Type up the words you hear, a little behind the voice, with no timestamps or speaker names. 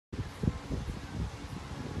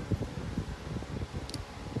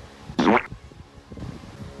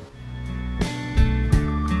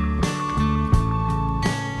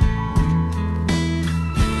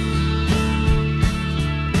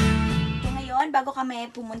bago kami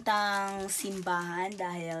pumuntang simbahan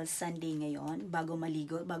dahil Sunday ngayon, bago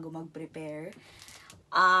maligo, bago mag-prepare,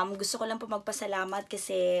 gusto ko lang po magpasalamat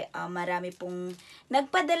kasi marami pong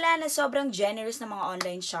nagpadala na sobrang generous na mga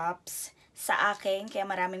online shops sa akin. Kaya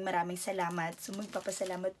maraming salamat. So,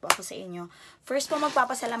 magpapasalamat po ako sa inyo. First po,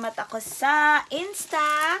 magpapasalamat ako sa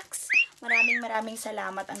Instax. Maraming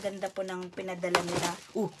salamat. Ang ganda po ng pinadala nila.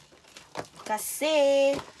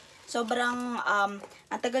 Kasi sobrang,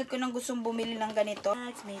 ang tagal ko nang gustong bumili ng ganito.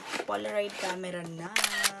 May Polaroid camera na.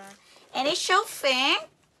 And it's so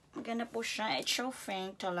fake. Maganda po siya. It's so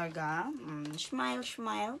fake talaga. Smile.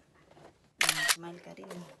 Smile ka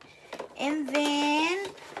rin. And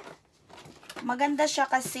then, maganda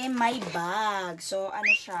siya kasi may bag. So,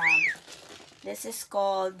 ano siya? This is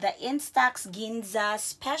called the Instax Ginza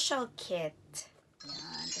Special Kit.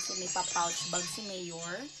 Yan. Kasi may pa-pouch bag si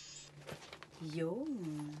Mayor.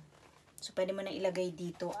 Yun. So, pwede mo na ilagay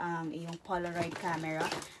dito ang iyong Polaroid camera.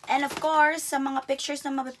 And of course, sa mga pictures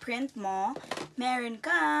na mapiprint mo, meron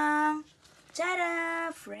kang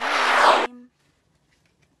tada! Frame!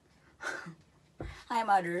 Hi,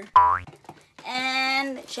 Mother!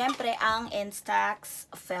 And, syempre, ang Instax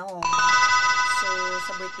film. So,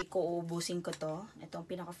 sa birthday ko, uubusin ko to. Ito ang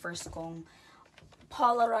pinaka-first kong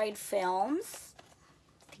Polaroid films.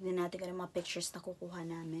 Tignan natin kung mga pictures na kukuha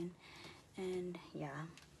namin. And, yeah.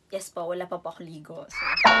 Yes po, wala pa po ako ligo. So,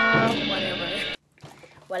 whatever.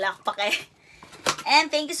 Wala ako pa kay.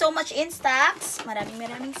 And, thank you so much, Instax.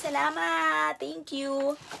 Maraming salamat. Thank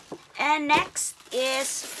you. And next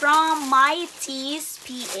is from My Tees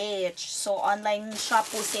PH. So, online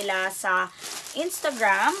shop po sila sa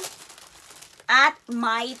Instagram at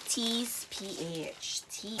My Tees PH.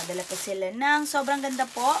 Dala po sila ng sobrang ganda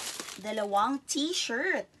po. 2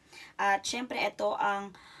 t-shirt. At syempre, ito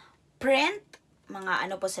ang print. Mga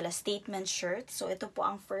ano po sila, statement shirt. So, ito po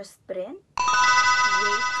ang first print.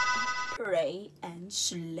 Wake, pray, and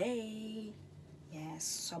slay. Yes.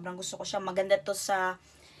 Sobrang gusto ko siya. Maganda to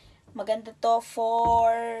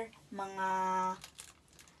for mga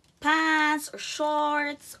pants or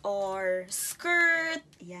shorts or skirt.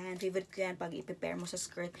 Yan. Favorite ko yan pag i-prepare mo sa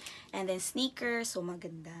skirt. And then sneakers. So,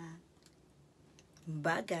 maganda.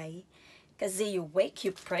 Bagay. Kasi you wake,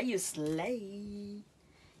 you pray, you slay.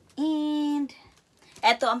 And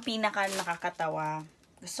eto ang pinaka nakakatawa.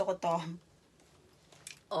 Gusto ko to.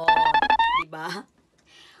 Oh, diba?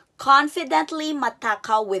 Confidently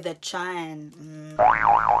matakaw with a chan. Hindi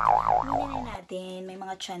natin. May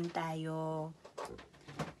mga chan tayo.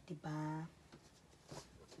 Diba?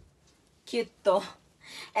 Cute to.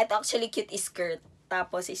 Eto actually cute is skirt.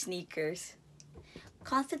 Tapos sneakers.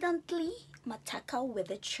 Confidently matakaw with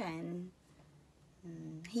a chan.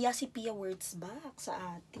 Hiya si Pia words back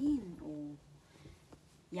sa atin. Oh.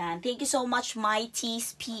 Yan. Thank you so much, My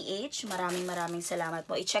Tees PH. Maraming salamat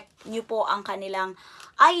po. I-check nyo po ang kanilang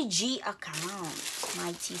IG account.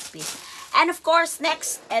 My Tees PH. And of course,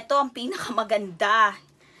 next, ito ang pinakamaganda.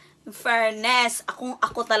 In fairness,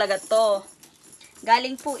 ako talaga to.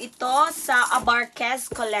 Galing po ito sa Abarquez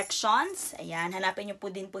Collections. Ayan, hanapin nyo po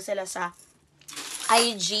din po sila sa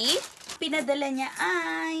IG. Pinadala niya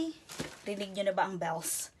ay... Rinig nyo na ba ang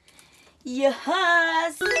bells?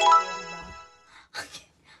 Yes!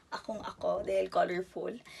 Ako, dahil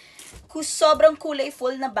colorful. Sobrang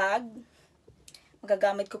kulay-full na bag.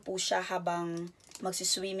 Magagamit ko po siya habang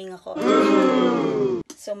magsiswimming ako.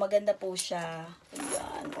 So, maganda po siya.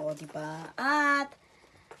 Ayan, o, diba? At,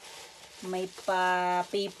 may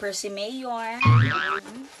pa-paper si Mayor.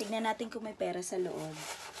 Tignan natin kung may pera sa loob.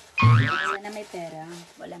 Sana may pera.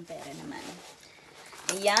 Walang pera naman.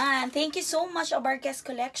 Ayan. Thank you so much, Abarquez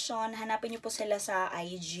Collection. Hanapin niyo po sila sa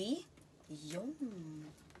IG. Yun.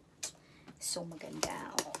 So,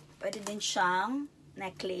 maganda. Oh, pwede din siyang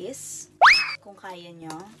necklace. Kung kaya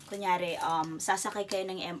nyo. Kunyari, sasakay kayo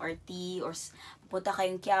ng MRT or punta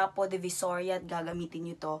kayong Quiapo, Divisoria at gagamitin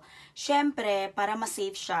nyo to. Syempre, para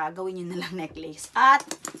ma-safe siya, gawin nyo na lang necklace. At,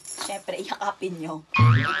 syempre, iyakapin nyo.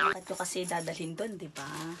 Bakit ko kasi dadalhin doon, diba?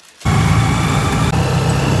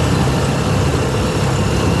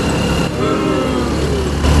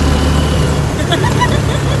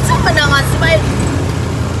 Sama naman, smile.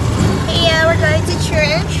 Hey, we're going to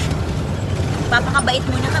church. Papakabait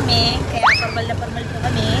muna kami. Kaya formal na formal po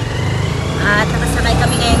kami. At nakasakay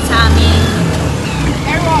kami ngayon sa aming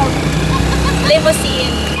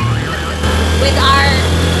limousine with our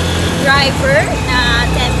driver na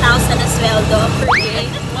 10,000 na sweldo per day.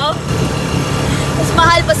 Oh. Mas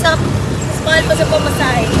mahal pa sa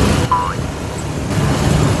pamasahe.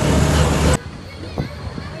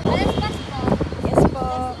 Yes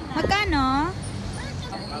po. Magkano?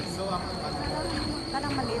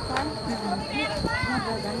 Parang maliit.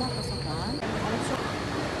 Nagdadala ka sa kan?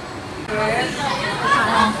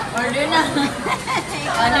 Order na.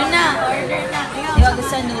 Ano na? Order na. Yung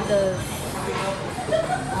gusto noodles.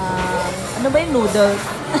 Ano ba yung noodles?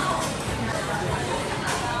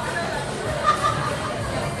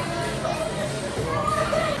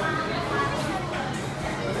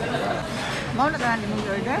 Mau na tanan mong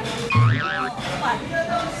order?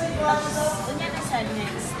 Kunya na sad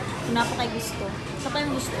next. Kunapa kay gusto. Sa pa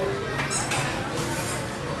yung gusto?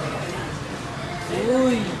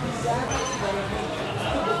 Uy!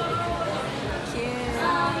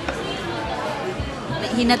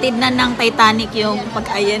 Hinatid na ng Titanic yung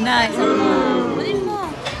pag-aya na. Isa pa. Kunin mo.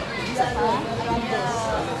 Isa pa?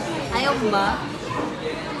 Ayaw mo ba?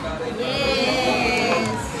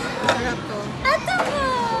 Yes! Sarap to. Ato ka!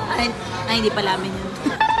 Ay, hindi pala amin yun.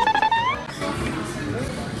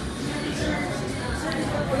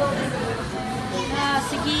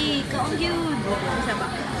 Sige, kaong yun. Isa ba?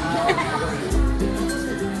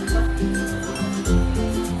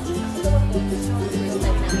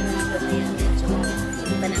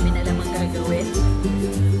 Hindi pa namin alam ang gagawin.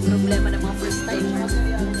 Problema ng mga first time.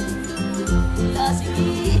 Wala,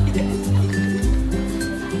 sige.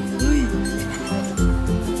 Uy.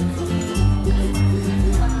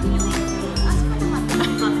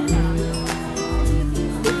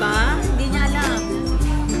 Diba? Hindi niya alam.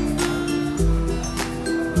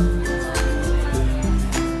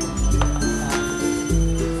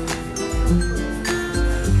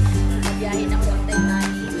 Biyahe ng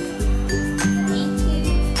Titanic. Thank you.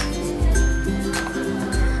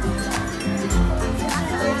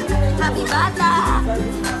 Happy bata!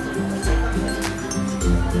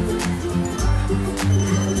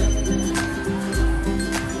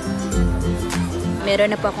 Meron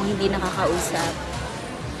na po akong hindi nakakausap.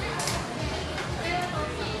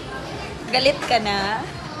 Galit ka na?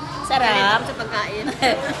 Sarap? Sa pagkain.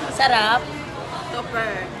 Sarap?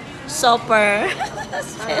 Super. Super.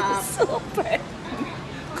 Sarap. Super.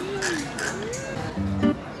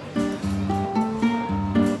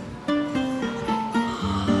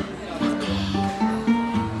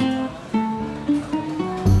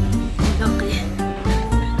 Okay.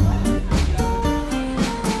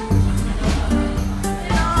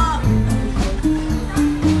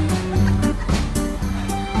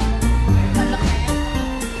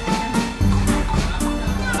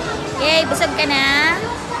 Yay, busog ka na?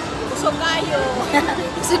 Busog kayo.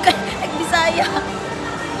 Busog ka na, Bisaya.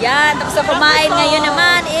 Yan, tapos na kumain ngayon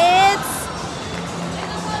naman, it's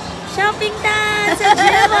shopping time sa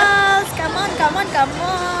Jewels. Come on, come on, come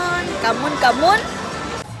on. Come on, come on.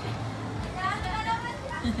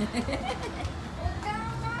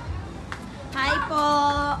 Hi po.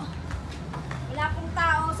 Wala pong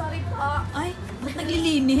tao. Sorry po. Ay, ba't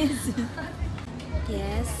naglilinis?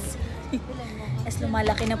 Yes. As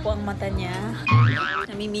lumalaki na po ang mata niya,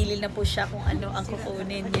 namimili na po siya kung ano ang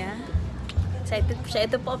kukunin niya. Excited po siya.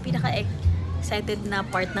 Ito po ang pinaka-excited na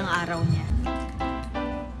part ng araw niya.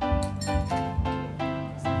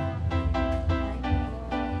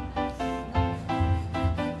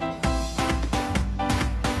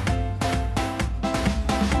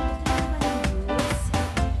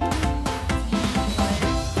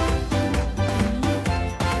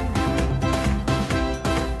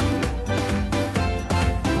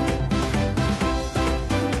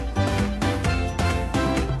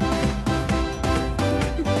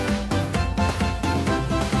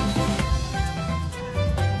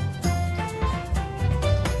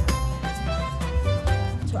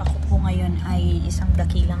 Ngayon ay isang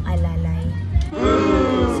dakilang alalay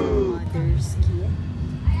sa Motherskie.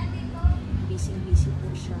 Busy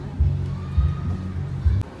po siya.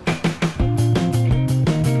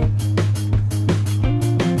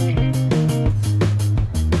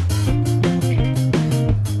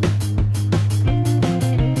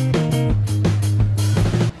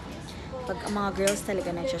 Pag ang mga girls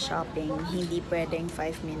talaga nagsha-shopping, hindi pwedeng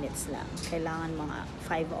 5 minutes lang. Kailangan mga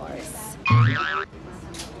 5 hours.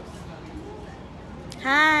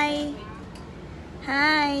 Hi!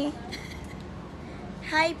 Hi!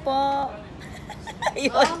 Hi po!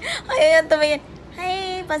 Ayun. Ayun, tumingin.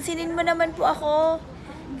 Hi! Pansinin mo naman po ako.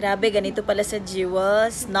 Grabe, ganito pala sa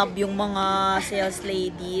Jewels. Snob yung mga sales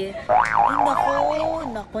lady. Ay,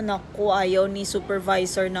 naku. Ayaw ni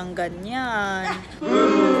supervisor ng ganyan.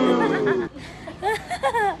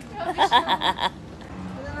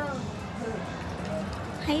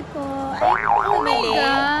 Hi po. Ay, bumili.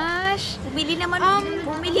 Gosh. Bumili naman.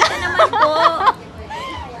 Bumili ka naman po.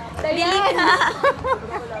 Bili ka.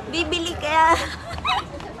 Bibili ka.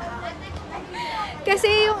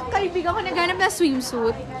 Kasi yung kaibigan ko naghanap na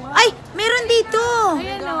swimsuit. Ay, meron dito.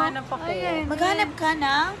 Ayan o. Ayan. Maghanap ka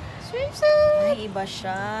ng Swimsuit. Ay, iba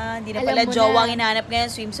siya. Hindi na Alam pala mo jowa na. ang hinahanap ngayon.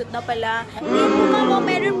 Swimsuit na pala. Ayan po, ma'am.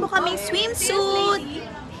 Meron po kaming swimsuit.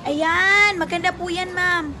 Ayan. Maganda po yan,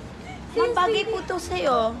 ma'am. Ma'am, bagay po to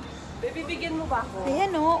sa'yo. Bibigyan mo ba ako?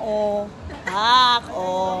 Ayan, oh. Tak,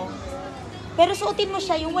 oh. Pero suotin mo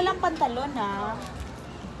siya, yung walang pantalon, ha.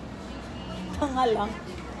 Nga lang.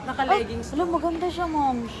 Naka-leggings. Alam, maganda siya,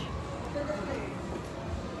 ma'am.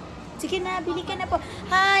 Sige na, bili ka na po.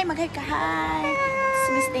 Hi, mag-hi ka, hi.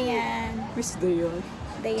 Miss Dayan. Miss Dayon.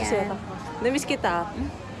 Dayan. Na-miss kita.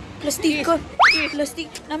 Plastic ko.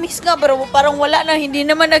 Plastic. Na-miss ka, pero parang wala na. Hindi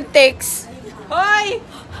naman nag-text. Hoy!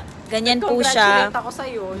 Ganyan po siya. Congratulate ako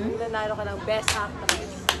sa'yo. Nanalo ka ng best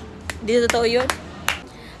actress. Hindi totoo yun.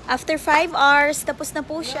 After 5 hours, tapos na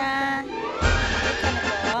po siya. Okay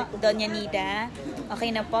na po, Doña Nida.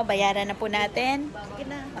 Okay na po, bayaran na po natin.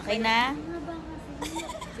 Okay na?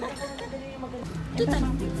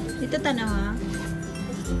 Dito tanaw ha.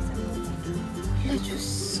 Ala,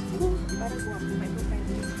 Diyos ko.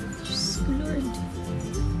 Diyos ko, Lord.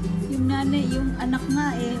 Yung nanay, yung anak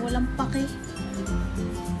nga eh, walang pake.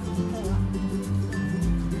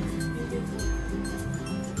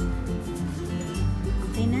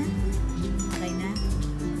 Okay na? Okay na?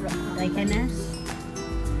 Okay ka na?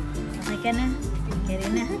 Okay ka na? Okay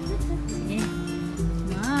rin na? Sige.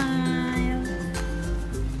 Smile.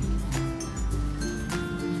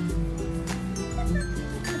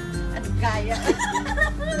 At gaya.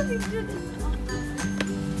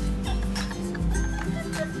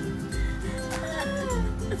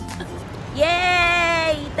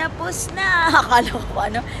 Yay! Tapos na! Akala ko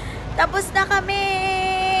ano. Tapos na kami!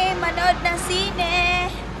 Manood ng sine!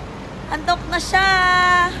 Antok na siya!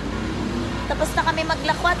 Tapos na kami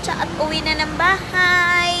maglakwatsa at uwi na ng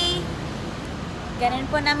bahay. Ganun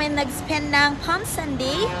po namin nag-spend ng Palm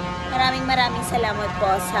Sunday. Maraming salamat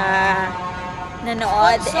po sa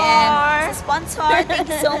nanood and sa sponsor.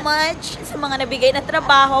 Thank you so much sa mga nabigay na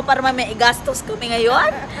trabaho para may igastos kami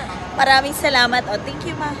ngayon. Maraming salamat. Oh, thank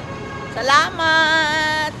you, ma.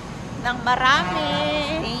 Salamat! Nang marami!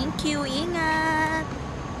 Thank you. Ingat.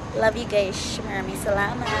 Love you guys. Maraming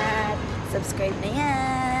salamat. Subscribe na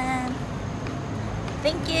yan.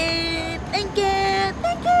 Thank you. Thank you.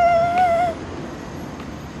 Thank you.